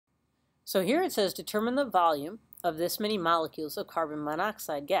So here it says determine the volume of this many molecules of carbon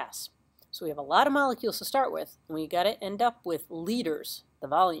monoxide gas. So we have a lot of molecules to start with, and we got to end up with liters, the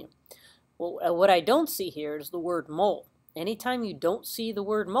volume. Well, what I don't see here is the word mole. Anytime you don't see the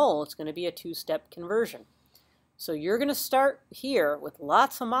word mole, it's going to be a two-step conversion. So you're going to start here with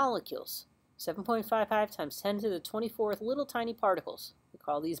lots of molecules. 7.55 times 10 to the 24th little tiny particles. We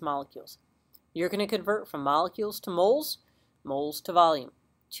call these molecules. You're going to convert from molecules to moles, moles to volume.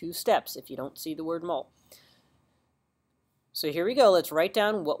 Two steps if you don't see the word mole. So here we go. Let's write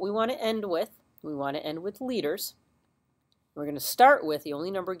down what we want to end with. We want to end with liters. We're going to start with the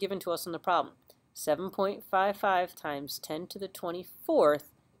only number given to us in the problem. 7.55 times 10 to the 24th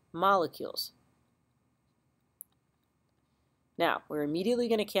molecules. Now, we're immediately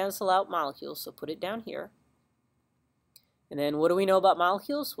going to cancel out molecules, so put it down here. And then what do we know about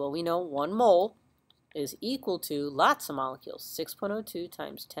molecules? Well, we know 1 mole is equal to lots of molecules, 6.02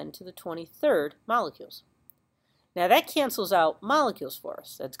 times 10 to the 23rd molecules. Now that cancels out molecules for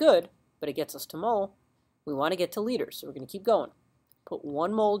us. That's good, but it gets us to mole. We want to get to liters, so we're going to keep going. Put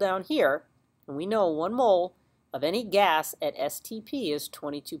 1 mole down here, and we know 1 mole of any gas at STP is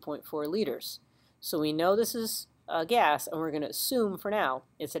 22.4 liters. So we know this is a gas, and we're going to assume for now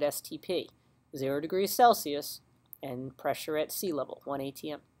it's at STP, 0 degrees Celsius, and pressure at sea level, 1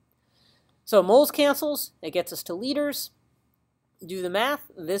 atm. So moles cancels, it gets us to liters. Do the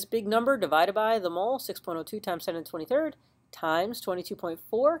math, this big number divided by the mole, 6.02 times 10 to the 23rd, times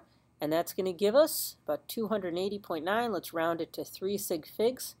 22.4, and that's going to give us about 280.9. Let's round it to 3 sig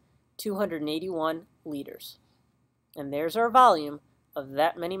figs, 281 liters. And there's our volume of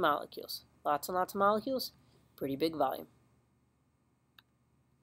that many molecules. Lots and lots of molecules, pretty big volume.